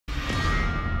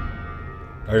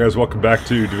Hi guys, welcome back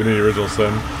to Divinity Original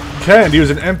Sin. Ken, he was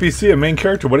an NPC, a main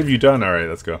character. What have you done? Alright,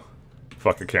 let's go.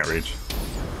 Fuck, I can't reach.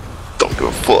 Don't give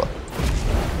a fuck.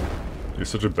 You're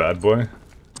such a bad boy.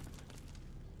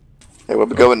 Hey, where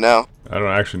we going now? I don't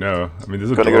actually know. I mean,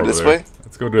 there's a door Gonna go over this there. way?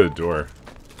 Let's go to the door.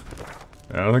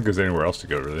 I don't think there's anywhere else to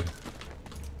go, really.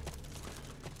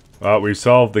 We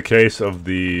solved the case of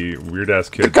the weird-ass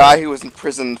kid. The guy who was in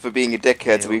prison for being a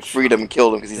dickhead, so we freed him and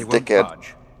killed him because he's a dickhead.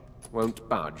 Budge. Won't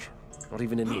budge. Not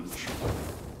even an inch.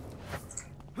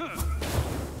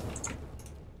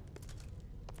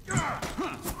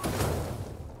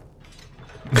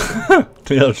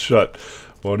 Tail shut.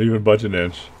 Won't even budge an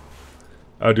inch.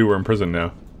 Oh, dude, we're in prison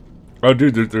now. Oh,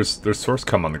 dude, there's source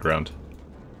cum on the ground.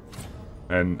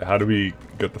 And how do we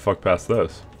get the fuck past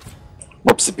this?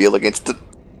 Rub Sabile against it.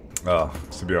 Oh,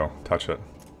 Sabile, touch it.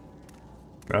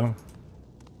 No?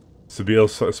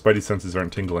 Sabile's spidey senses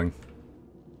aren't tingling.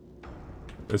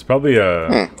 There's probably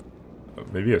a...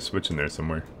 maybe a switch in there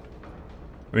somewhere.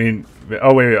 I mean...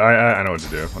 Oh, wait, I know what to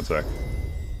do. One sec.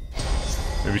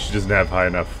 Maybe she doesn't have high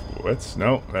enough... What?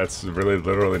 No, that's really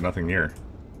literally nothing here.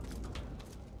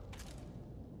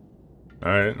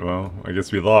 Alright, well, I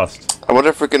guess we lost. I wonder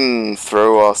if we can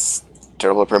throw us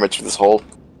terrible pyramid through this hole.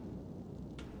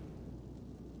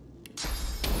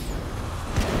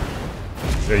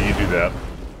 Yeah, you do that.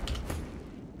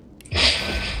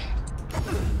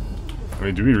 I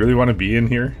mean, do we really want to be in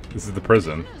here? This is the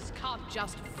prison. Can't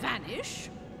just vanish.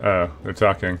 They're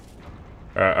talking.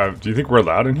 Do you think we're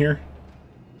allowed in here?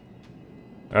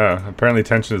 Apparently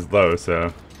tension is low,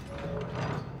 so...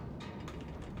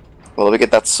 Well, let me get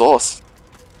that sauce.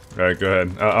 Alright, go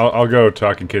ahead. I'll go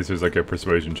talk in case there's like a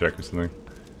persuasion check or something.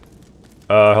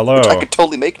 Hello. Which I could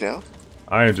totally make now.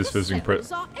 I am just visiting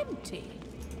Cells are empty.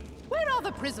 Where are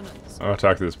the prisoners? I'll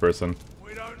talk to this person.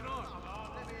 We don't know.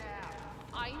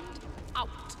 Find out.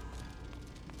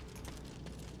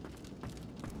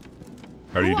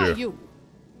 How do you Who do? are you?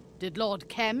 Did Lord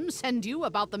Kem send you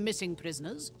about the missing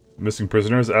prisoners? Missing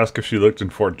prisoners? Ask if she looked in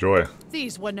Fort Joy.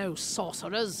 These were no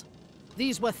sorcerers.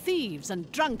 These were thieves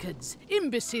and drunkards,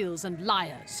 imbeciles and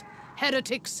liars,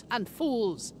 heretics and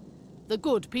fools. The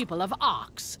good people of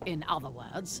Arx, in other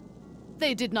words.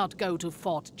 They did not go to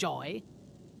Fort Joy.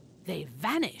 They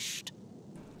vanished.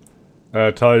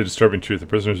 Tell you a disturbing truth. The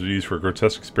prisoners were used for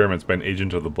grotesque experiments by an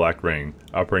agent of the Black Ring,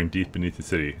 operating deep beneath the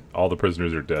city. All the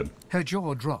prisoners are dead. Her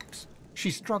jaw drops. She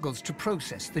struggles to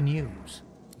process the news.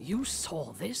 You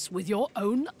saw this with your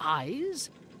own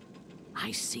eyes?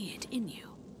 I see it in you.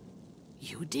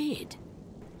 You did.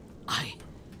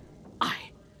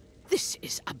 This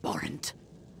is abhorrent.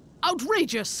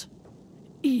 Outrageous.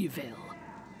 Evil.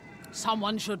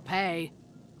 Someone should pay.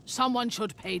 Someone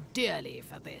should pay dearly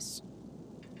for this.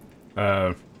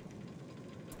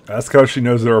 Ask how she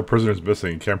knows there are prisoners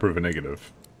missing. Can't prove a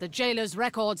negative. The jailer's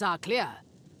records are clear.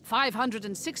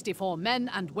 564 men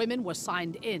and women were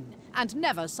signed in, and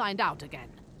never signed out again.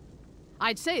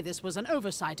 I'd say this was an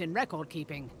oversight in record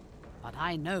keeping, but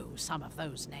I know some of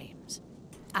those names.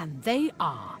 And they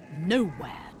are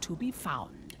nowhere to be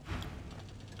found.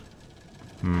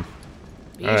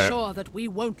 Be sure that we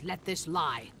won't let this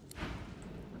lie.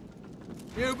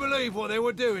 You believe what they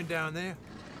were doing down there?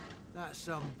 That's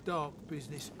some dark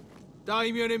business.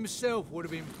 Damien himself would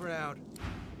have been proud.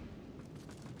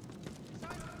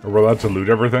 Are we allowed to loot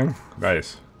everything?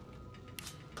 Nice.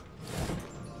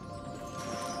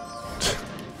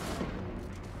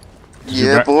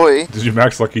 Yeah, boy. Did you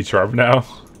max Lucky Charm now?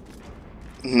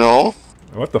 No.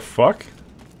 What the fuck?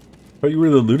 I thought you were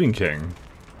the looting king.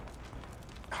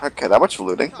 I don't care that much for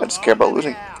looting. I just care about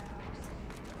looting.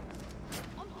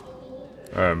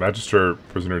 Magister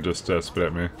prisoner just spit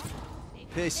at me.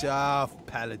 Piss off,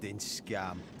 paladin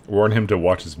scum. Warn him to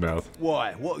watch his mouth.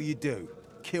 Why? What'll you do?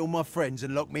 Kill my friends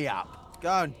and lock me up?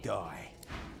 Go and die.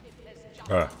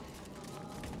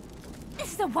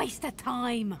 This is a waste of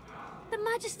time. The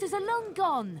Magisters are long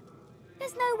gone.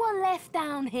 There's no one left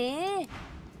down here.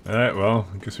 Alright, well,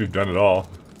 I guess we've done it all.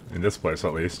 In this place,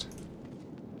 at least.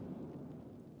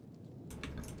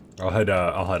 I'll head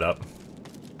up.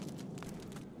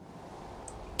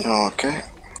 Okay.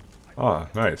 Oh,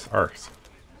 nice. Arcs.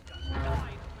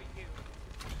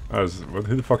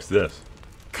 Who the fuck's this?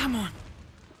 Come on.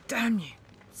 Damn you.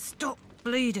 Stop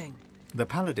bleeding. The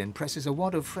paladin presses a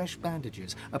wad of fresh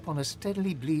bandages upon a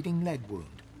steadily bleeding leg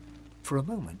wound. For a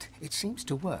moment, it seems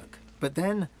to work, but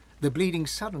then the bleeding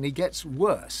suddenly gets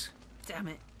worse. Damn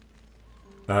it.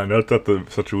 Note that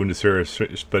such a wound is serious,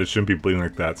 but it shouldn't be bleeding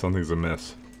like that. Something's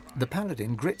amiss. The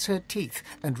paladin grits her teeth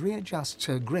and readjusts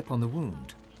her grip on the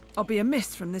wound. I'll be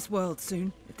amiss from this world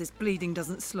soon, if this bleeding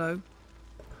doesn't slow.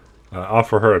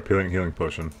 Offer her a healing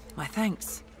potion. My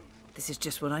thanks. This is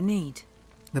just what I need.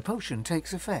 The potion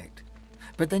takes effect,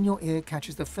 but then your ear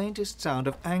catches the faintest sound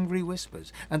of angry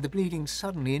whispers, and the bleeding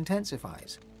suddenly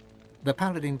intensifies. The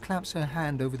paladin claps her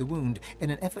hand over the wound in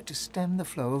an effort to stem the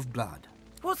flow of blood.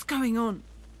 What's going on?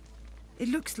 It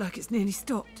looks like it's nearly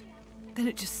stopped. Then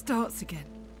it just starts again.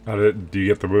 How do you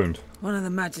get the wound? One of the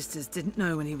magisters didn't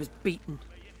know when he was beaten.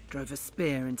 Drove a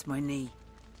spear into my knee.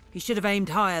 He should have aimed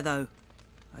higher, though.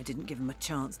 I didn't give him a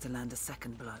chance to land a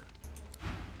second blow.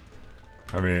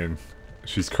 I mean,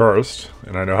 she's cursed,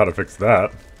 and I know how to fix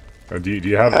that. Do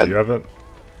you have it? Do you have it?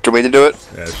 Do you want me to do it?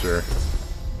 Yeah, sure.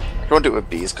 I don't do it with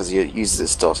bees because he uses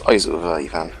his stuff. I use it with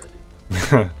Ivan.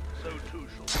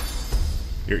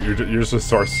 You're just a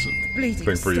source Bleeding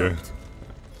thing for you. stopped.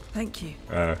 Thank you.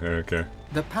 Okay.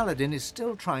 The paladin is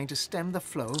still trying to stem the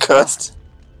flow of Cursed.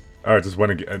 Oh, it just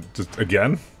went again. Just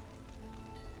again?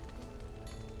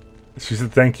 She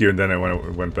said thank you, and then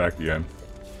it went back again.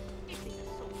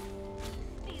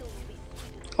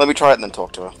 Let me try it and then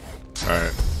talk to her.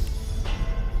 Alright.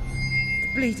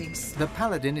 Bleeding. The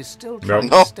paladin is still Nope. trying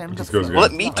Nope. to stem It the just goes flow. again.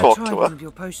 Let me I talk tried to one her. of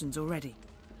your potions already.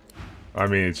 I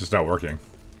mean, it's just not working.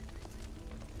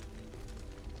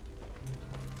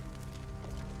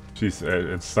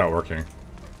 It's not working.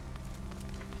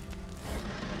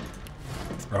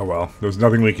 Oh well, there's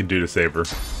nothing we can do to save her.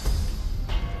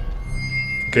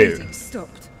 Okay. Bleeding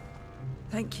stopped.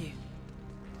 Thank you.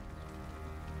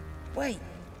 Wait.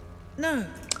 No.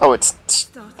 Oh, it's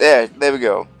there. There we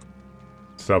go.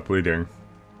 Stop bleeding.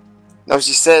 No,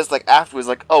 she says like afterwards,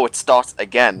 like, oh, it starts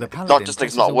again. The It's paladin not just like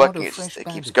it's presses not a wad working. of It's just, fresh it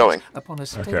keeps bandages going. Upon a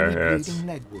steadily yeah, it's- bleeding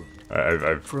leg wound.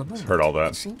 I've For a moment, heard all it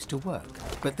that. seems to work,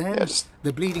 but then Yeah, just-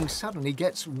 the bleeding suddenly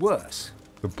gets worse.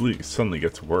 The bleed suddenly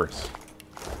gets worse.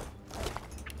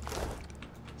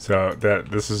 So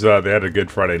this is they had a good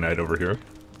Friday night over here.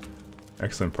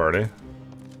 Excellent party.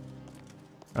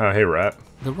 Hey rat.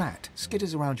 The rat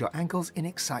skitters around your ankles in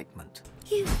excitement.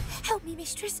 You help me,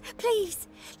 mistress, please.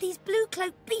 These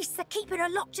blue-cloaked beasts are keeping her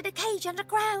locked in a cage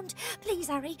underground. Please,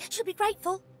 Harry, she'll be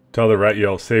grateful. Tell the rat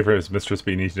you'll save her as mistress,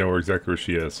 but you need to know exactly where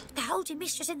she is. They're holding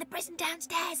mistress in the prison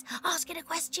downstairs, asking her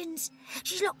questions.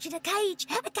 She's locked in a cage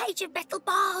of metal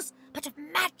bars, but of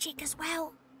magic as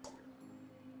well.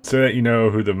 Say that you know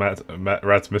who the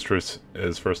rat's mistress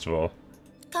is, first of all.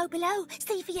 Go below,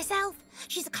 see for yourself.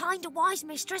 She's a kind and wise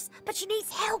mistress, but she needs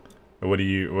help.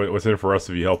 What's in it for us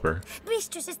if you help her?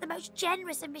 Mistress is the most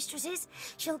generous of mistresses.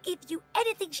 She'll give you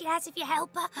anything she has if you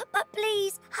help her, but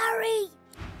please, hurry.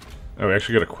 Oh, we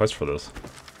actually got a quest for this.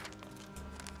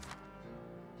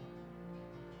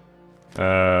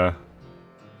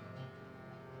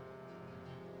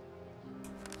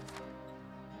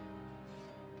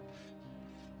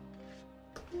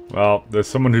 Well, there's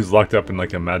someone who's locked up in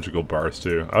like a magical bars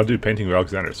too. I'll do painting with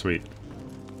Alexander, sweet.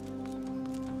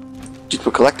 Just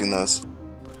for collecting those.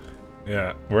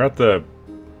 Yeah, we're at the...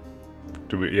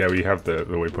 Yeah, we have the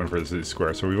waypoint for the city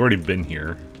square, so we've already been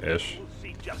here-ish.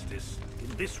 See justice in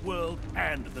this world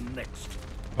and the next.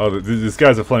 Oh, this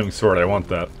guy's a flaming sword, I want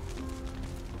that.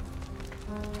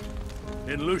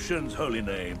 In Lucian's holy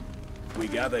name, we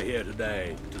gather here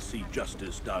today to see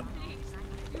justice done.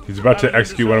 He's about to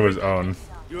execute one of his own.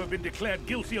 You have been declared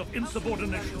guilty of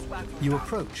insubordination. You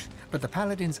approach, but the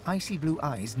paladin's icy blue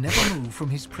eyes never move from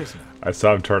his prisoner. I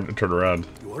saw him turn around.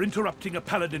 You are interrupting a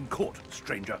paladin court,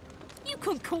 stranger. You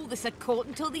couldn't call this a court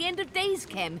until the end of days,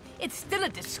 Kim. It's still a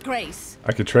disgrace.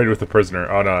 I could trade with the prisoner.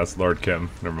 Oh no, that's Lord Kim.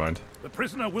 Never mind. The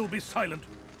prisoner will be silent.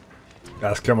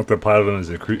 Ask him what the paladin is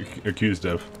accused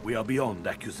of. We are beyond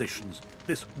accusations.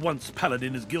 This once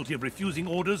paladin is guilty of refusing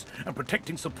orders and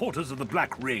protecting supporters of the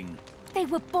Black Ring. They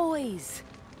were boys.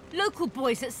 Local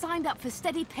boys that signed up for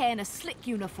steady pay in a slick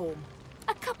uniform.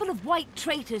 A couple of white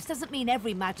traitors doesn't mean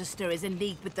every magister is in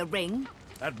league with the Ring.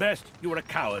 At best, you are a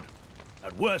coward.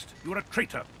 At worst, you are a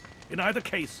traitor. In either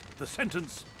case, the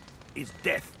sentence is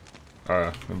death.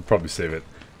 I'll probably save it.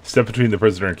 Step between the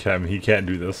prisoner and Kim. He can't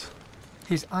do this.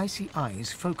 His icy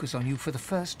eyes focus on you for the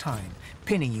first time,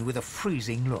 pinning you with a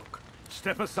freezing look.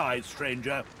 Step aside,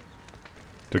 stranger.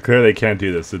 Declare they can't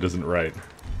do this. It isn't right.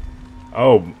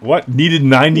 Oh, what? Needed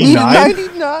 99?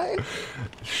 Needed 99?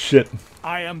 Shit.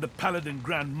 I am the Paladin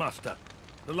Grand Master,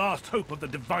 the last hope of the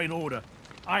Divine Order.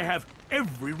 I have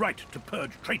every right to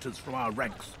purge traitors from our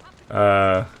ranks.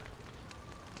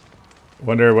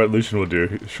 Wonder what Lucian will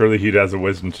do. Surely he has the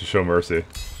wisdom to show mercy.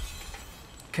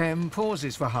 Kem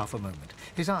pauses for half a moment,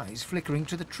 his eyes flickering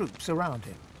to the troops around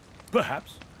him.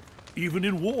 Perhaps. Even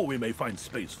in war we may find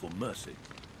space for mercy.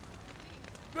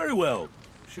 Very well.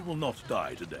 She will not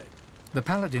die today. The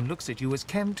paladin looks at you as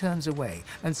Kem turns away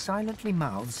and silently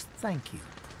mouths thank you.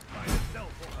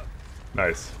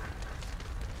 Nice.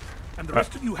 And the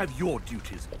rest of you have your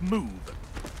duties. Move.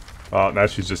 Oh, now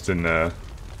she's just in, Oh.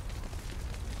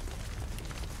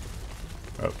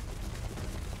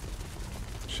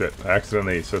 Shit, I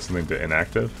accidentally said something to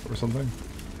inactive or something.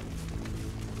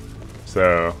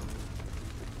 So...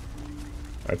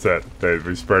 That's it. They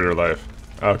respared her life.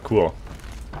 Oh, cool.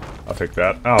 I'll take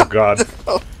that. Oh, God.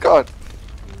 Oh, God.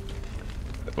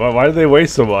 Why did they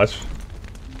waste so much?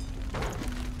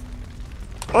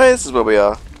 Oh, yeah, this is where we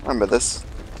are. I remember this.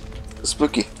 It's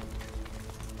spooky.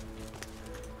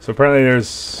 So apparently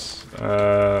there's...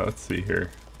 let's see here.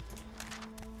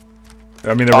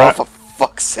 I mean, a Oh, rat... for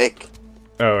fuck's sake.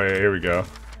 Oh, yeah, here we go.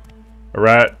 A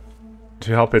rat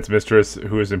to help its mistress,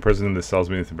 who is imprisoned in the cells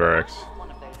beneath the barracks.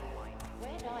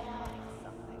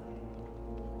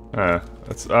 I'm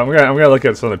gonna look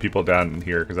at some of the people down in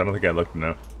here because I don't think I looked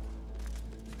enough.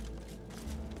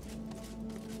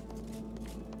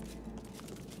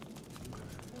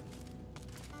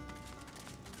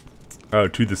 Oh,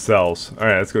 to the cells. All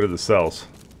right, let's go to the cells.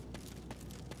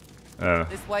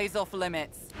 This way's off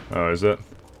limits. Oh, is it?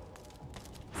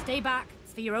 Stay back.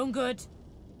 It's for your own good.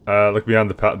 Look beyond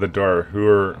the door. Who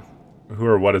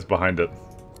or what is behind it?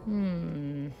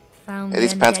 Found Are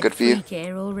these pants good for you?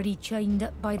 Here already chained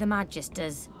up by the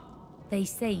Magisters. They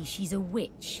say she's a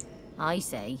witch. I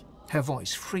say. Her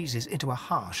voice freezes into a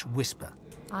harsh whisper.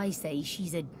 I say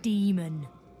she's a demon.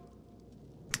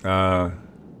 Not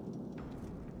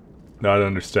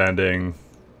understanding.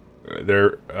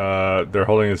 They're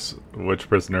holding this witch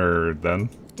prisoner then?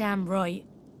 Damn right.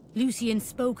 Lucian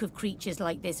spoke of creatures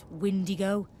like this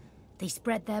Windigo. They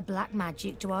spread their black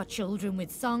magic to our children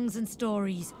with songs and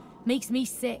stories. Makes me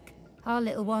sick. Our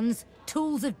little ones,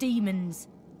 tools of demons.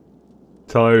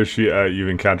 Tell her you've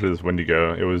encountered this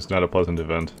Wendigo. It was not a pleasant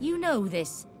event. You know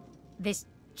this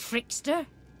trickster?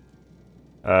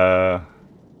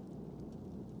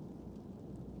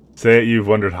 Say you've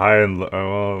wandered high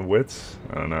in wits?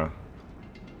 I don't know.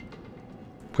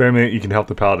 Claiming that you can help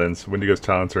the paladins. Wendigo's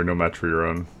talents are no match for your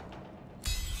own.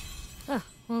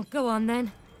 Well, go on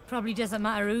then. Probably doesn't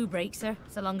matter who breaks her,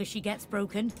 so long as she gets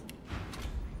broken.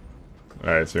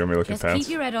 Alright, so you're me looking Just pants.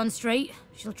 keep your head on straight.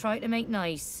 She'll try to make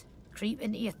nice. Creep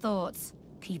into your thoughts.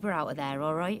 Keep her out of there,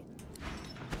 alright?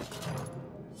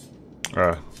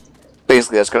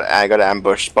 Basically, I got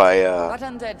ambushed by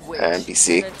Undead witch. an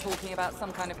NPC. They're talking about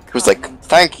some kind of Who's like,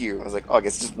 thank you. I was like, oh, I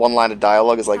guess just one line of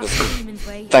dialogue is like, just,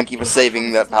 thank you for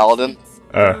saving that paladin.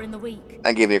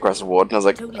 And gave me a quest reward. And I was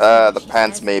like, the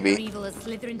pants maybe.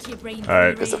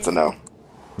 Alright. Guess that's a no.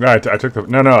 No, I took the...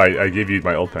 No, I gave you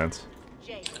my old pants.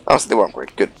 Oh, so they weren't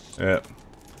great. Good. Yeah.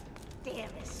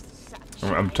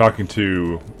 I'm talking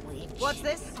to... What's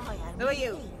this? Who are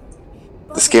you?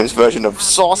 This game's version of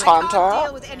Sauce I can't Hunter.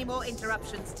 deal with any more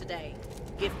interruptions today.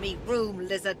 Give me room,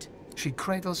 lizard. She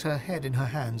cradles her head in her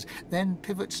hands, then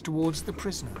pivots towards the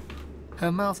prisoner.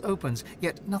 Her mouth opens,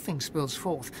 yet nothing spills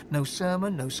forth. No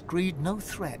sermon, no screed, no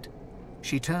threat.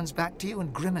 She turns back to you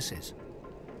and grimaces.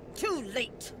 Too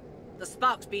late. The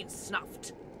spark's been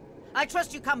snuffed. I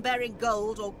trust you come bearing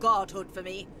gold or godhood for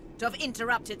me to have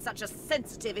interrupted such a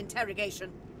sensitive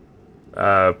interrogation.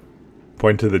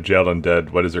 Point to the jailed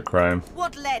undead. What is her crime?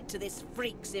 What led to this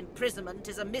freak's imprisonment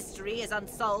is a mystery as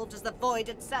unsolved as the void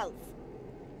itself.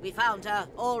 We found her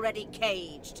already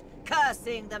caged,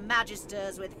 cursing the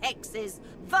Magisters with hexes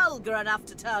vulgar enough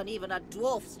to turn even a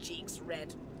dwarf's cheeks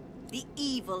red. The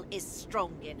evil is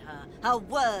strong in her. Her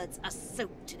words are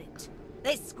soaked in it.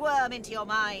 They squirm into your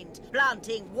mind,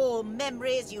 planting warm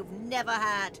memories you've never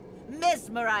had,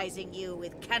 mesmerizing you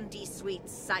with candy-sweet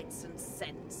sights and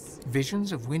scents.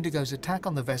 Visions of Windigo's attack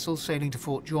on the vessel sailing to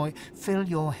Fort Joy fill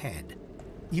your head.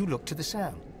 You look to the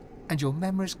cell, and your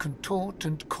memories contort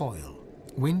and coil.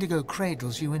 Windigo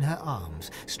cradles you in her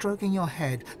arms, stroking your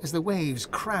head as the waves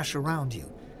crash around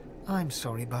you. I'm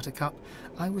sorry, Buttercup.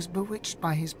 I was bewitched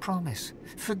by his promise.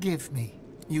 Forgive me.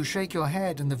 You shake your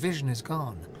head and the vision is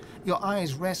gone. Your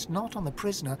eyes rest not on the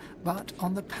prisoner, but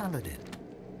on the paladin.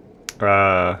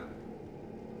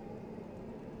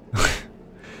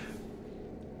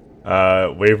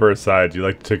 Wave her aside. You'd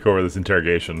like to take over this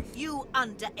interrogation. You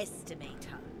underestimate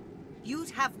her. You'd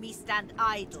have me stand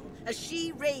idle as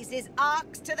she raises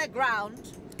arcs to the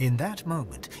ground. In that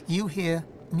moment, you hear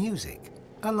music,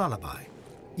 a lullaby.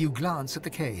 You glance at the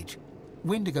cage.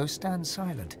 Windigo stands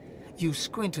silent. You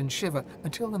squint and shiver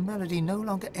until the melody no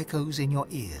longer echoes in your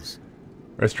ears.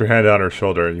 Rest your hand on her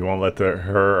shoulder. You won't let her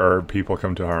or her people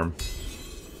come to harm.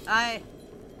 I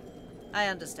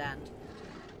understand.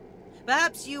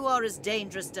 Perhaps you are as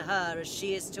dangerous to her as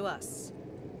she is to us.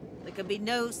 There can be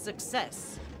no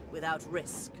success without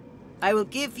risk. I will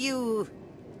give you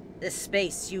The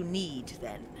space you need,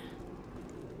 then.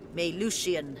 May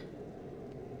Lucian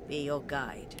be your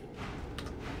guide.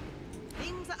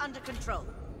 Things are under control.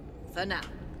 For now.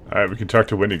 Alright, we can talk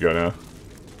to Wendigo now.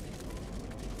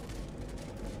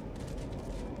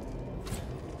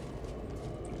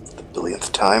 The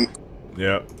billionth time.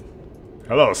 Yep.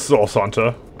 Hello, Soul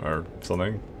Santa. Or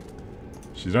something.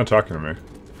 She's not talking to me.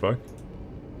 Fuck.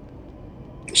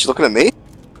 Is she looking at me?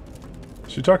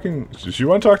 She talking? Does she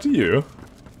want to talk to you?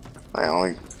 I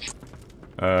only.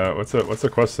 What's the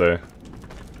quest say?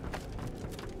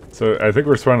 So I think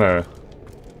we're trying to.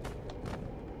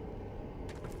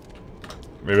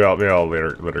 Maybe I'll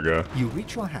let her go. You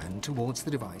reach your hand towards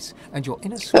the device, and your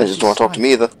inner I just don't want to talk to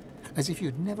me either. As if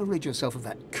you'd never rid yourself of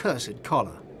that cursed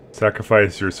collar.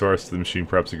 Sacrifice your source to the machine,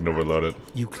 perhaps you can overload it.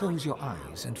 You close your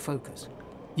eyes and focus.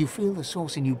 You feel the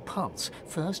source in you pulse,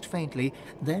 first faintly,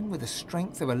 then with the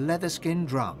strength of a leather-skinned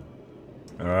drum.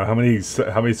 How many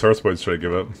source points should I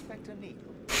give it?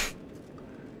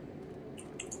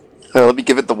 Let me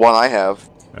give it the one I have.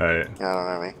 Alright. I don't know,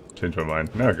 I mean. Change my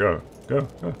mind. No, go.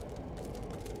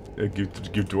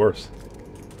 Give dwarfs.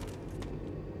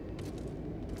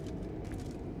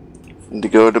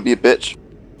 Indigo to be a bitch.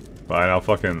 Fine, I'll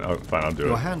do it.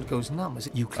 Your hand goes numb as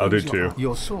you close I'll do your two. eye.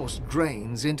 Your source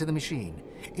drains into the machine.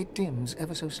 It dims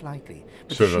ever so slightly,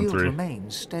 but Should've the done shield three.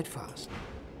 remains steadfast.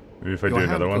 Maybe if I Your do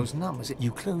another hand one. goes numb as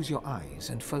you close your eyes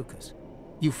and focus.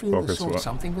 You feel the Focus source, what?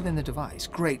 something within the device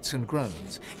grates and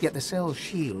groans, yet the cell's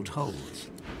shield holds.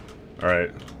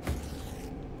 Alright.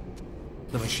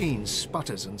 The machine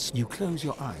sputters and you close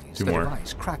your eyes. Two The more.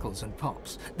 device crackles and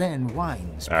pops, then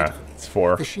whines Ah, pitifully. it's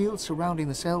 4. The shield surrounding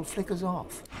the cell flickers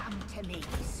off. Come to me,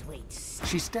 sweet.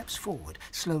 She steps forward,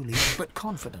 slowly but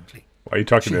confidently. Why are you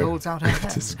talking She to holds out her to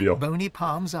hands, Sabiel? bony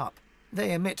palms up.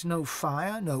 They emit no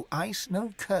fire, no ice,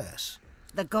 no curse.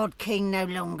 The God King no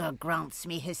longer grants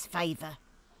me his favour.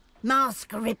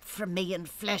 Mask ripped from me and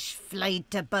flesh flayed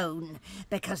to bone,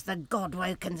 because the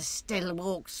God-woken still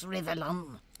walks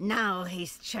Rivellon. Now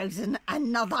he's chosen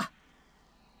another.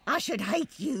 I should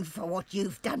hate you for what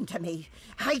you've done to me,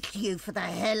 hate you for the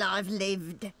hell I've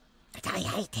lived. But I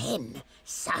hate him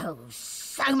so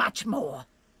much more.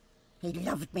 He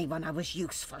loved me when I was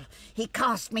useful. He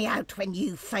cast me out when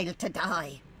you failed to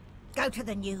die. Go to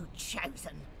the new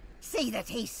chosen. See that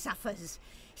he suffers.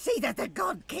 See that the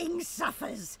God King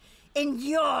suffers. In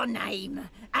your name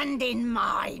and in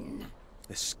mine.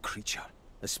 This creature,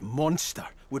 this monster,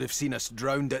 would have seen us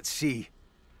drowned at sea.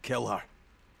 Kill her.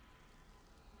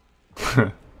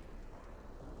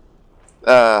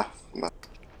 Damn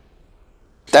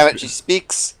it, she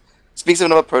speaks of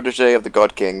another protege of the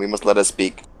God King. We must let her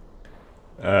speak.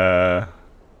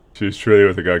 She was truly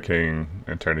with the God King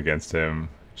and turned against him.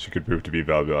 She could prove to be a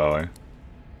valuable ally.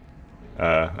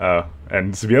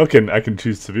 And Sabiel I can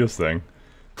choose Sabiel's thing.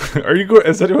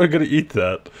 Is anyone gonna eat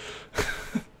that?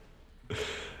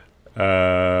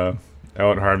 I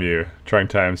won't harm you. Trying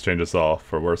times change us all,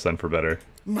 for worse and for better.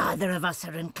 Neither of us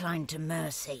are inclined to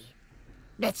mercy.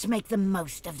 Let's make the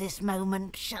most of this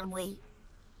moment, shall we?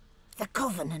 The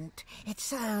Covenant, it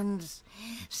sounded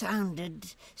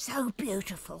so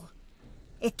beautiful.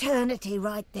 Eternity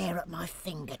right there at my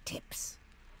fingertips.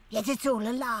 Yet it's all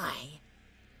a lie.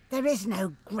 There is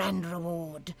no grand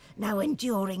reward, no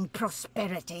enduring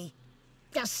prosperity.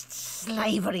 Just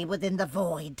slavery within the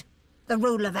void. The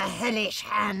rule of a hellish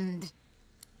hand.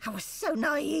 I was so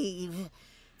naive.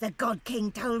 The God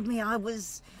King told me I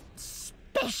was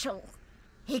special.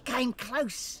 He came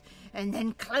close, and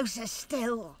then closer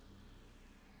still.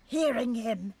 Hearing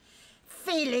him,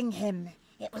 feeling him,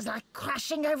 it was like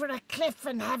crashing over a cliff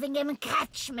and having him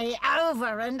catch me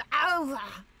over and over.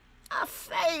 I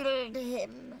failed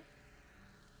him.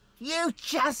 You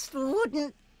just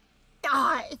wouldn't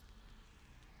die.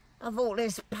 Of all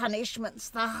his punishments,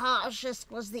 the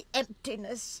harshest was the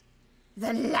emptiness,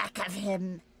 the lack of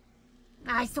him.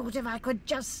 I thought if I could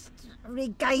just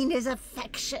regain his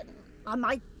affection, I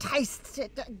might taste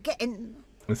it again.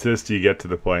 Insist you get to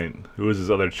the point. Who was his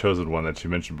other chosen one that you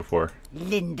mentioned before?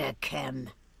 Linda Kem.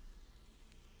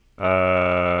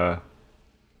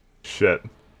 Shit.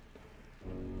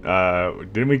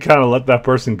 Didn't we kind of let that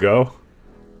person go?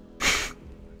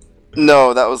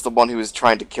 No, that was the one who was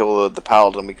trying to kill the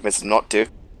paladin. We convinced him not to.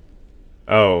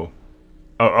 Oh,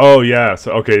 yeah.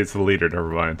 So okay, it's the leader. Never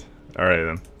mind. All right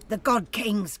then. The God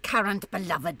King's current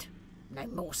beloved. No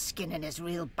more skin in his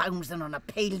real bones than on a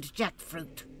peeled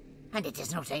jackfruit. And it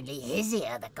is not only his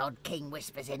ear the God King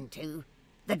whispers into.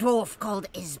 The dwarf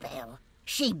called Isbel.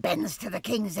 She bends to the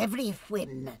king's every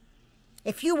whim.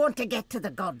 If you want to get to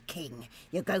the God King,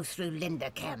 you go through Linda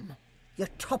Kem. You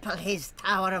topple his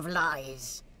tower of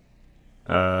lies.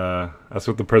 That's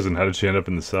what the prison. How did she end up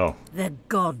in the cell? The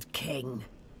God King.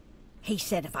 He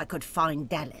said if I could find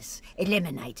Dallas,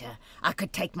 eliminate her, I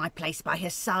could take my place by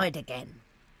his side again.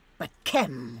 But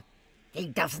Kem, he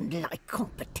doesn't like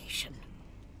competition.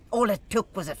 All it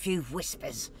took was a few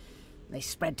whispers. They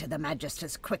spread to the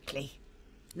Magisters quickly.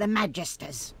 The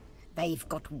Magisters, they've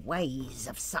got ways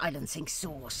of silencing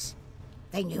Source.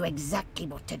 They knew exactly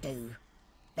what to do.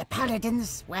 The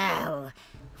Paladins, well,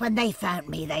 when they found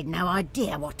me, they'd no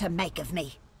idea what to make of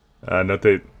me.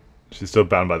 Note she's still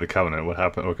bound by the Covenant. What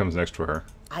happened? What comes next for her?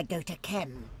 I go to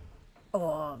Kem.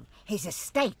 Or his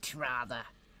estate, rather.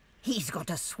 He's got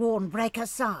a sworn breaker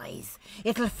scythe.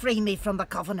 It'll free me from the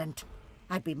Covenant.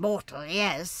 I'd be mortal,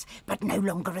 yes, but no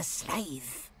longer a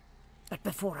slave. But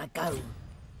before I go,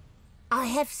 I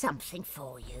have something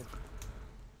for you.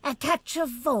 A touch of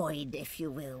void, if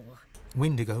you will.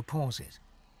 Windigo pauses.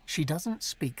 She doesn't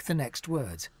speak the next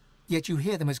words, yet you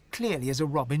hear them as clearly as a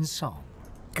robin's song.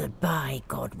 Goodbye,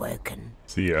 Godwoken.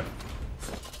 See ya.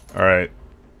 Alright.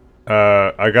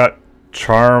 I got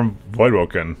Charm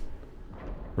Voidwoken.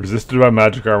 Resisted by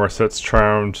magic armor, sets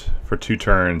charmed for 2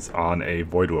 turns on a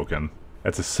Voidwoken.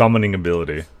 That's a summoning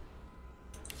ability.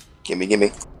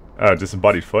 Gimme.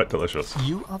 Disembodied foot, delicious.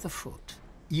 You are the foot.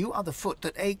 You are the foot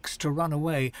that aches to run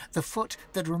away, the foot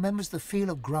that remembers the feel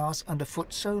of grass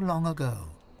underfoot so long ago.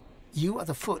 You are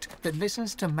the foot that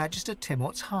listens to Magister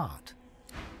Timort's heart.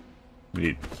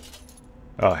 Neat.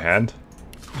 Oh, hand?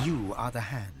 You are the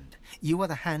hand. You are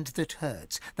the hand that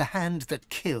hurts, the hand that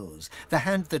kills, the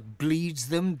hand that bleeds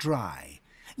them dry.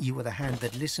 You are the hand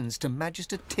that listens to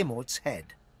Magister Timort's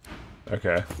head.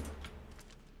 Okay.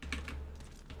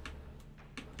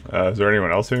 Is there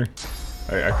anyone else here?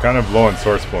 I'm kind of low on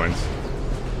source points.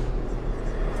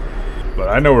 But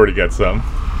I know where to get some.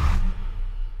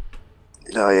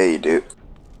 Oh yeah, you do.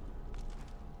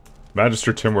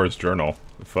 Magister Timor's journal.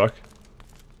 The fuck?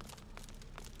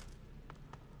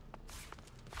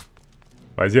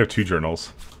 Why does he have 2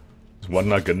 journals? Is one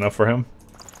not good enough for him?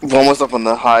 One was up on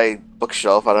the high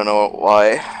bookshelf, I don't know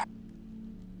why.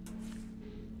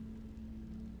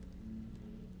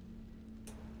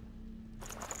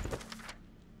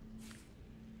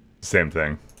 Same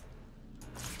thing.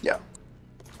 Yeah.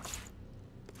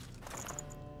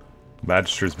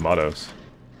 Magister's mottos.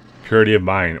 Purity of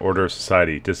mind, order of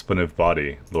society, discipline of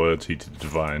body, loyalty to the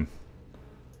divine.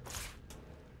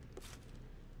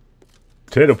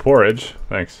 Potato porridge.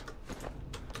 Thanks.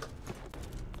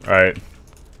 Alright.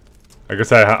 I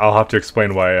guess I'll have to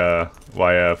explain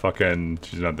why fucking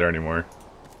she's not there anymore.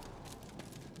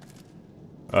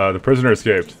 The prisoner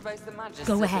escaped.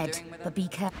 Go ahead, but be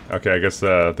careful. Okay, I guess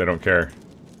they don't care.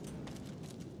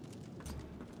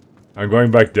 I'm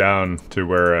going back down to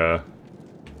where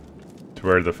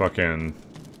the fucking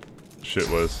shit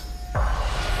was.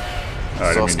 Oh,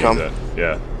 I didn't mean to use that.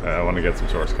 Yeah, I want to get some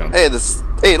source cum. Hey,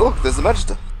 hey, look, there's the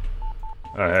Magister.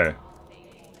 Oh, hey.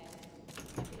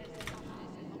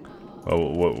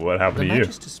 Oh, what happened to you? The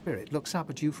Magister spirit looks up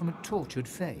at you from a tortured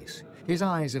face. His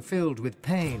eyes are filled with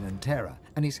pain and terror,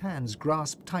 and his hands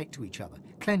grasp tight to each other,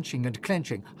 clenching and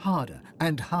clenching, harder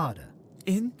and harder.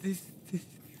 In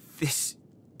this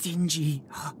dingy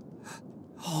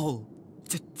hole,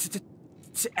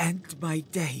 to end my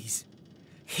days.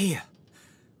 Here,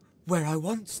 where I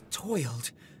once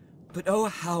toiled, but oh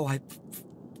how I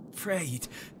prayed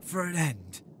for an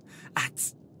end.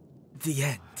 At the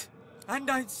end. And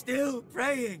I'm still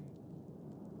praying.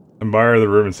 Admire the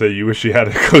room and say you wish you had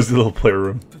a cozy little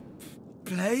playroom.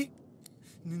 Play?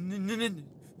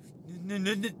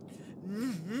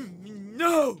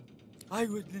 No! I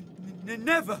would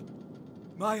never.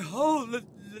 My whole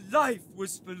life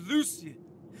was for Lucian.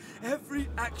 Every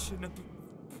action a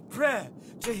prayer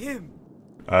to him.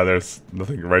 There's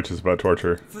nothing righteous about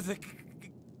torture. For the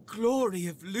glory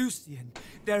of Lucian,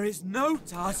 there is no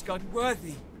task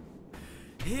unworthy.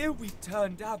 Here we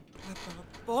turned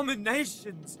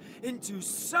abominations into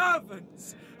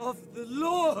servants of the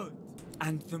Lord.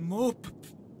 And the more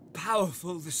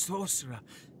powerful the sorcerer,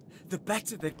 the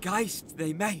better the geist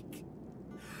they make.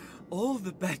 All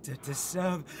the better to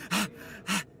serve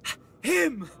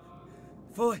him.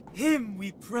 For him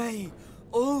we pray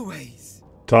always.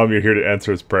 Tom, you're here to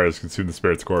answer his prayers. Consume the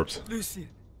spirit's corpse. Lucian.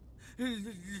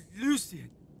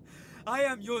 Lucian. I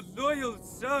am your loyal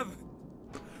servant.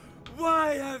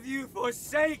 Why have you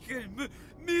forsaken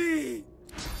me?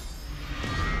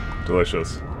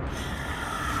 Delicious.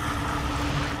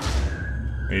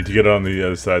 I need to get on the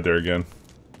other side there again.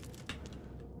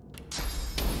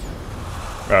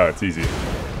 Oh, it's easy.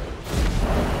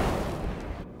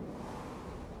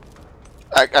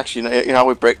 Actually, you know how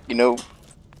we break, I see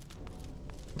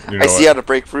what? how to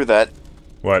break through that.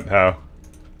 What? How?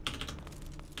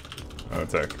 Oh,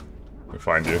 it's like we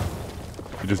find you.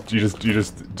 You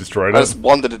just destroyed it. I just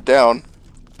wandered it down.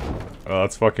 Oh,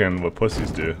 that's fucking what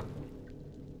pussies do.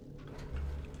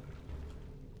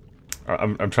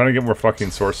 I'm trying to get more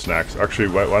fucking source snacks. Actually,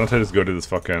 why don't I just go to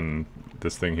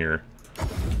this thing here?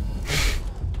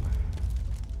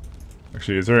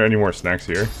 Actually, is there any more snacks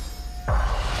here?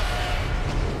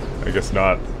 I guess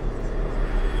not.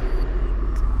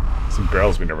 Some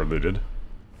barrels we never looted.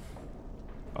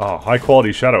 Oh, high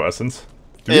quality shadow essence.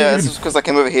 Yeah, it's just because I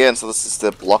came over here and so this is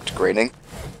the blocked grading.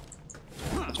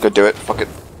 Let's go do it. Fuck it.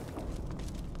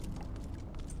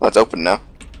 Well, it's open now.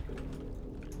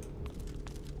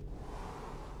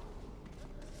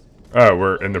 Oh,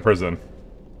 we're in the prison.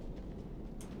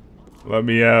 Let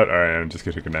me out. Alright, I'm just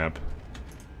gonna take a nap.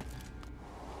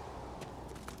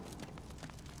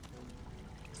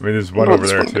 I mean, there's one over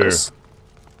there too.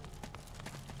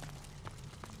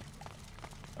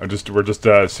 We're just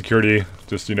security,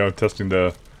 just, you know, testing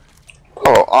the...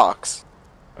 Oh, Ox.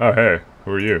 Oh, hey,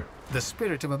 who are you? The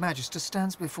spirit of a magister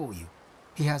stands before you.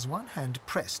 He has one hand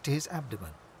pressed to his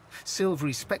abdomen.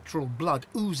 Silvery spectral blood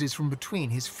oozes from between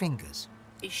his fingers.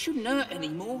 It shouldn't hurt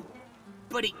anymore,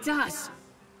 but it does.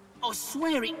 I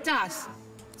swear it does.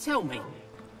 Tell me,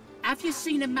 have you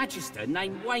seen a magister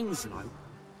named Wainslow?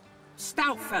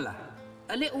 Stout fella,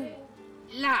 a little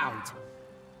loud.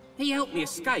 He helped me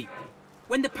escape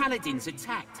when the paladins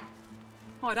attacked.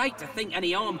 I'd hate to think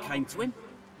any harm came to him.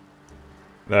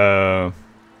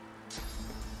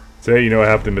 Say, you know,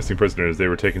 half the missing prisoners, they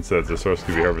were taken so that the source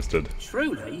could be harvested.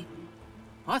 Truly?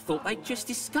 I thought they'd just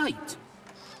escaped.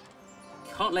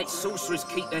 Can't let sorcerers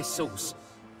keep their source.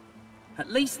 At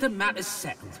least the matter's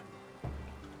settled.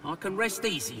 I can rest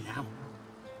easy now.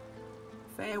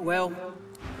 Farewell.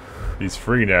 He's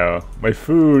free now. My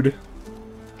food!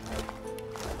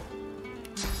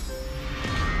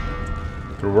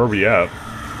 So where are we at?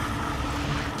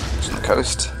 It's on the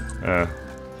coast.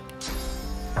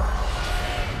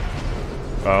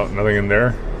 Oh, nothing in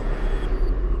there?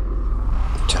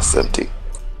 Just empty.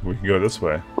 We can go this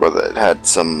way. Well, it had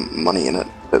some money in it,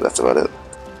 but that's about it.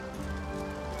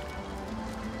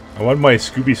 I want my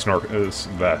Scooby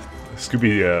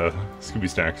Scooby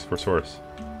snacks for source.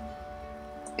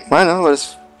 I know, I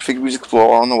just figured we'd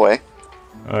explore on the way.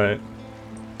 Alright.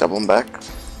 Double them back.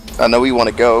 I know we want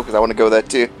to go, because I want to go there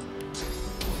too.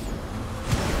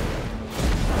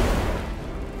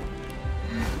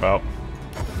 Well.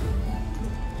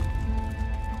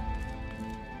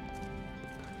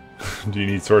 Do you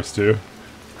need source too?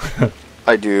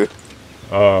 I do.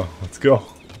 Let's go.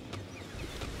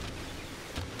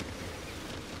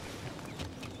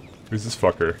 Who's this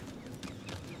fucker?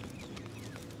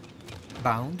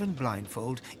 Bound and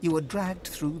blindfold, you are dragged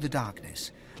through the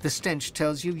darkness. The stench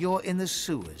tells you you're in the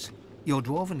sewers. Your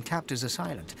dwarven captors are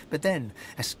silent, but then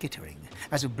a skittering,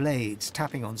 as of blades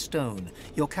tapping on stone.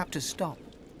 Your captors stop,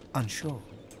 unsure.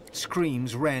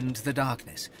 Screams rend the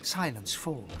darkness. Silence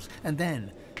falls, and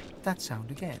then that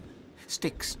sound again.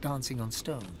 Sticks dancing on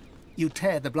stone. You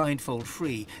tear the blindfold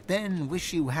free, then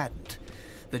wish you hadn't.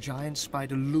 The giant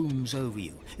spider looms over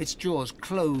you. Its jaws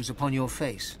close upon your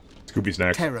face. Scooby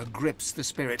snacks. Terror grips the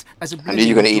spirit as a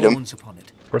blizzard dawns upon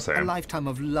it. Of course I am. A lifetime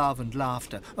of love and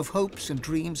laughter, of hopes and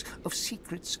dreams, of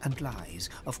secrets and lies,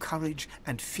 of courage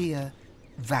and fear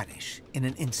vanish in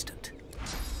an instant.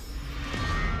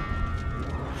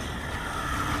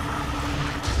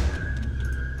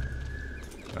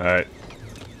 Alright.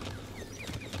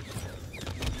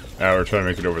 Now we're trying to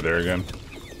make it over there again.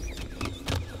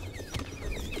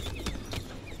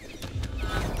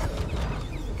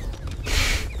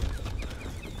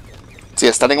 So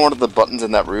yeah, standing on one of the buttons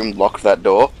in that room locked that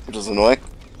door, which was annoying.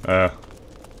 But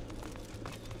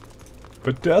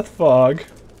death fog.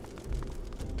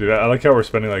 Dude, I like how we're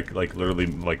spending like literally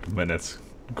like minutes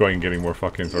going and getting more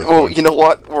fucking source. Oh, you know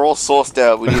what? We're all sourced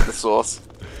out. We need the source.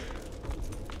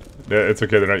 Yeah, it's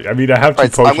okay. They're not, I mean, I have two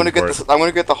potions. I'm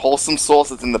gonna get the wholesome source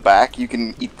that's in the back. You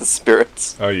can eat the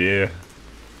spirits. Oh yeah,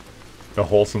 the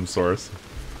wholesome source.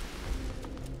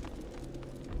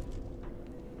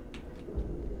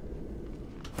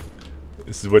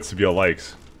 This is what Sabille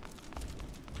likes.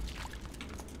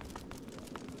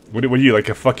 What are you, like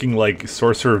a fucking, like,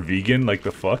 sorcerer vegan? Like,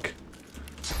 the fuck?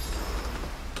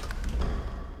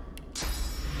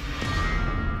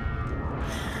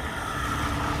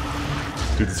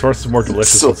 Dude, the source is more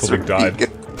delicious when something died.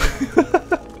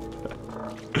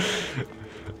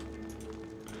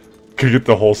 Could get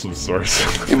the wholesome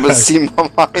source. You must see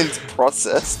my mind's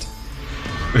processed.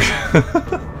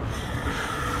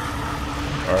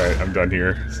 Alright, I'm done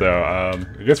here. So,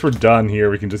 I guess we're done here.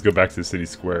 We can just go back to the city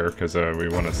square, because we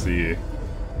want to see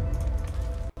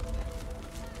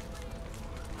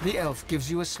The elf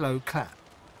gives you a slow clap.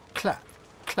 Clap,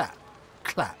 clap,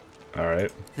 clap.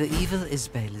 Alright. The evil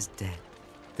Isbel is dead.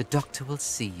 The doctor will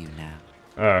see you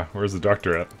now. Where's the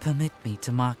doctor at? Permit me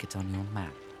to mark it on your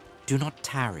map. Do not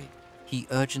tarry. He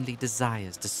urgently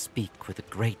desires to speak with the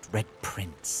great Red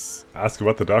Prince. Ask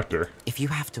about the doctor. If you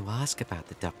have to ask about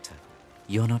the doctor,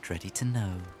 you're not ready to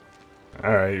know.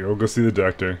 Alright, we'll go see the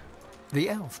doctor. The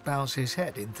elf bows his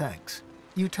head in thanks.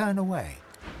 You turn away.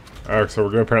 Alright, so we're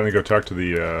gonna apparently go talk to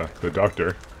the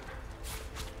doctor.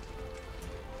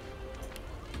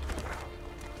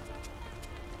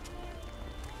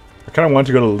 I kinda want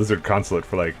to go to the Lizard Consulate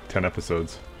for like 10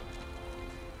 episodes.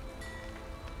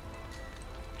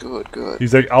 Good, good.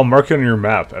 He's like, I'll mark it on your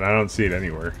map, and I don't see it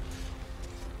anywhere.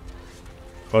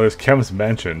 Well, there's Chem's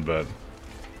Mansion, but...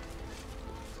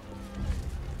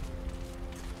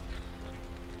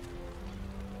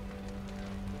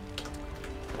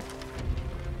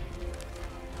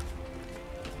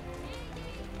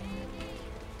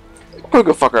 We'll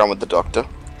go fuck around with the doctor.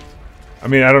 I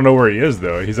mean, I don't know where he is,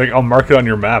 though. He's like, I'll mark it on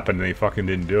your map, and then he fucking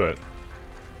didn't do it.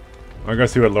 I'm gonna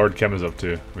see what Lord Chem is up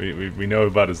to. We know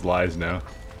about his lies now.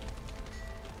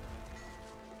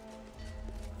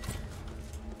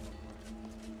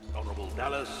 Honorable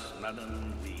Dallas,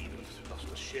 Madam, we've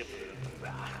lost a ship.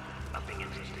 Nothing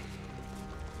interesting.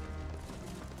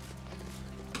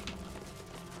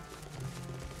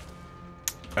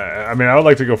 I mean, I would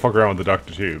like to go fuck around with the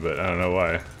doctor, too, but I don't know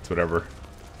why. It's whatever.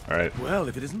 Alright. Well,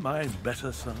 if it isn't my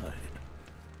better side.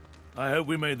 I hope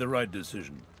we made the right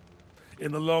decision.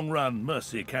 In the long run,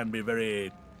 mercy can be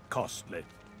very costly.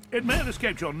 It may have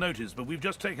escaped your notice, but we've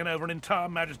just taken over an entire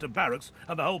Magister barracks,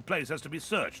 and the whole place has to be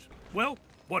searched. Well,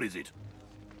 what is it?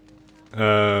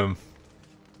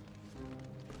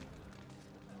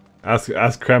 Ask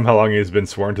Krem how long he's been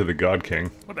sworn to the God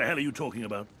King. What the hell are you talking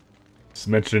about? Just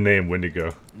mention a name,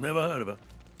 Wendigo. Never heard of her.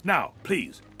 Now,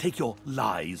 please, take your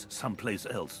lies someplace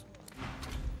else.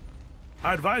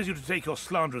 I advise you to take your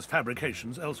slanderous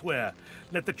fabrications elsewhere.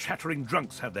 Let the chattering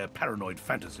drunks have their paranoid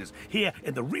fantasies. Here,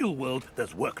 in the real world,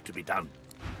 there's work to be done.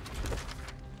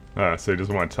 So he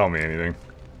doesn't want to tell me anything.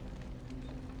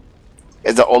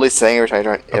 Is that all he's saying every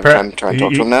time I'm trying to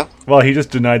talk to him now? Well, he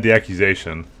just denied the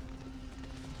accusation.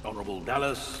 Honorable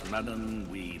Dallas, Madam,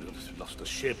 we've lost a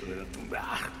ship.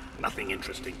 Nothing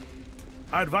interesting.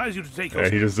 I advise you to take your... Yeah,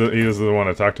 he doesn't want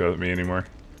to talk to me anymore.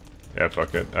 Yeah,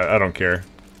 fuck it. I don't care.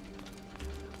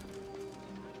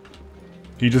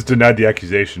 He just denied the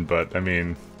accusation, but, I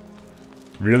mean...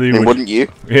 Really? I mean, wouldn't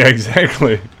you? Yeah,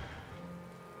 exactly.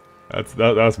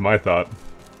 That was my thought.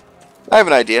 I have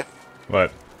an idea.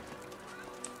 What?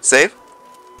 Save?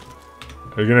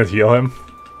 Are you gonna heal him?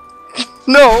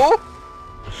 No!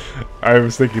 I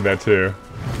was thinking that too.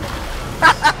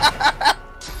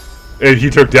 And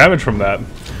he took damage from that.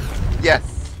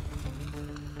 Yes.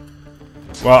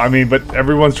 Well, I mean, but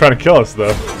everyone's trying to kill us,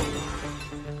 though.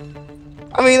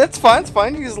 I mean, that's fine, it's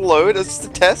fine. He's low, it's just a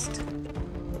test.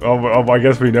 Oh, I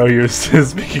guess we know he was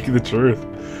speaking the truth.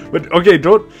 But, okay,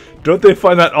 don't they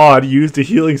find that odd? He used a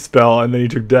healing spell and then he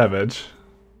took damage.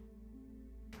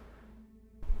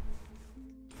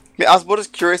 I mean, I was more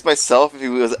just curious myself if he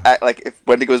was, if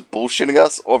Wendigo was bullshitting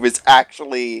us, or if it's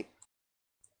actually,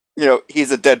 you know, he's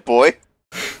a dead boy.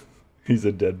 He's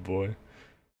a dead boy.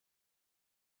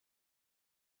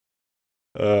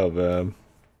 Oh, man.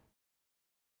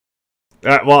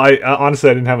 Well, I honestly,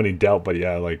 I didn't have any doubt, but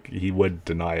yeah, like, he would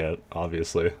deny it,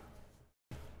 obviously.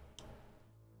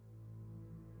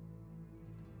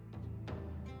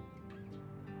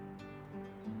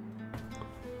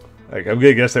 Like, I'm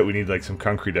gonna guess that we need, like, some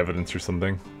concrete evidence or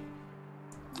something.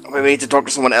 We need to talk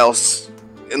to someone else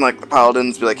in, like, the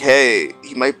Paladins, be like, hey,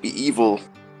 he might be evil.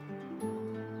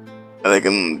 And they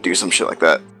can do some shit like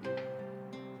that.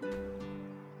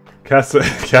 Cast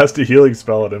a healing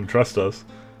spell at him, trust us.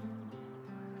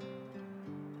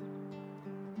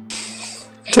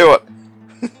 Tell you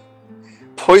what.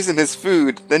 Poison his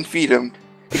food, then feed him.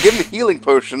 And give him a healing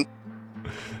potion.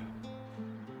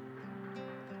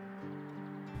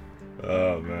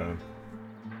 Oh, man.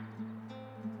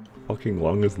 Fucking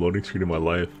longest loading screen in my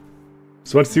life.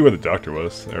 So let's see where the doctor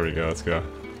was. There we go, let's go.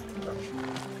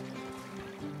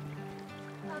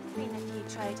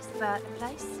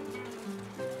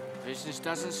 Business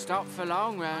doesn't stop for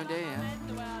long round here.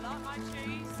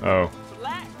 Oh.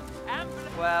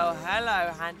 Well,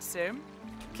 hello, handsome.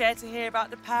 Care to hear about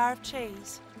the power of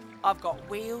cheese? I've got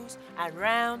wheels and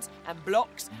rounds and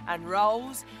blocks and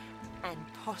rolls and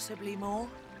possibly more.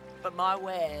 But my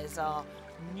wares are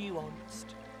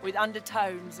nuanced, with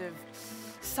undertones of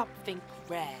something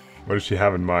rare. What does she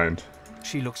have in mind?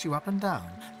 She looks you up and down,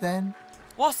 then...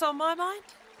 What's on my mind?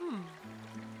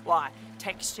 Why,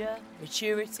 texture,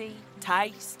 maturity,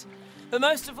 taste. But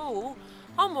most of all,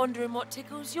 I'm wondering what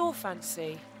tickles your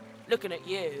fancy. Looking at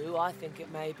you, I think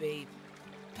it may be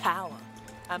power.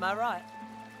 Am I right?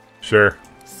 Sure.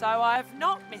 So I've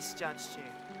not misjudged you.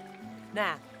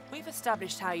 Now, we've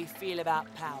established how you feel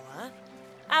about power.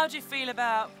 How do you feel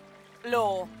about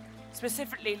law?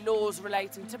 Specifically laws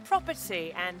relating to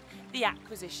property and the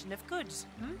acquisition of goods,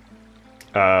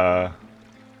 I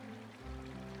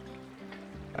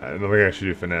don't think I should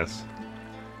do finesse.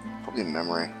 Probably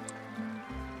memory.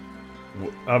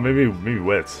 Maybe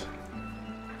wits.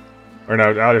 Or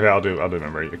no, I'll do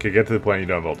memory. Okay, get to the point you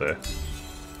don't have all day.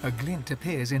 A glint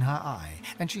appears in her eye,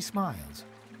 and she smiles.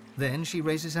 Then she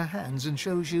raises her hands and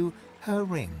shows you her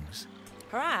rings.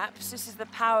 Perhaps this is the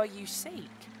power you seek.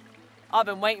 I've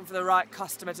been waiting for the right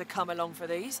customer to come along for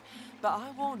these, but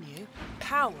I warn you,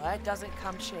 power doesn't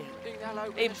come cheap.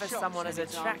 Even for someone as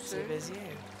attractive as you.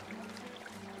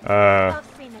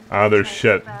 They're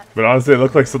shit. But honestly, they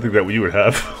look like something that we would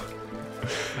have.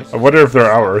 I wonder if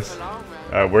they're ours.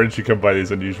 Where did you come by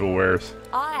these unusual wares?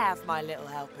 I have my little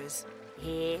helpers,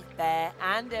 here, there,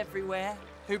 and everywhere,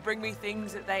 who bring me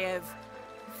things that they have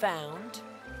found.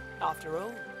 After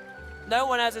all, no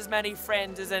one has as many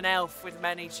friends as an elf with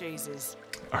many cheeses.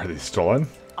 Are they stolen?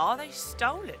 Are they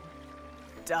stolen?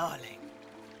 Darling,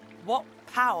 what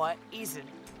power isn't?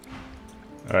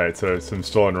 Alright, so some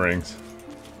stolen rings.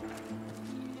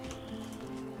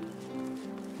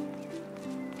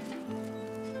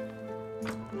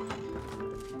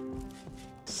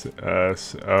 Oh,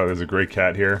 there's a gray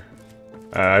cat here.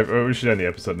 We should end the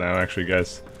episode now, actually,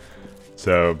 guys.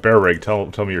 So, Bear Rig, tell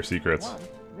me your secrets.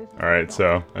 Alright,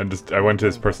 so I went to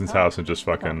this person's house and just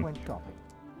fucking...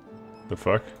 The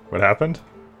fuck? What happened?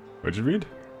 What'd you read?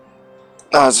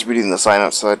 I was just reading the sign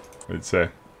outside. What did it say?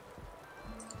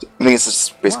 I think it's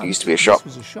just basically used to be a shop.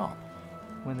 This was a shop.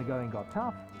 When the going got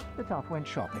tough, the tough went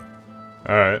shopping.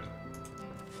 Alright.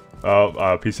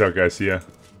 Oh, peace out, guys. See ya.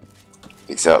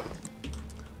 Peace out.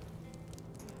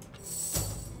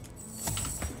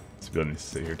 Bill needs to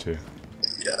stay here too.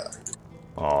 Yeah.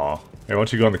 Aw. Hey, why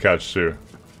don't you go on the couch too?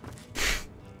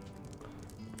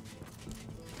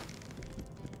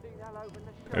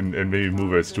 and maybe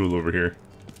move a stool over here.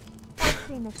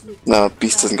 No,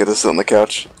 Beast doesn't get to sit on the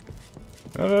couch.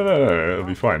 No, it'll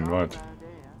be fine. What?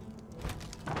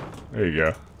 There you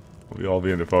go. We'll all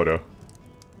be in the photo.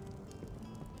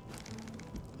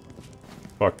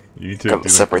 Fuck, you need to Got to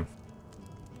separate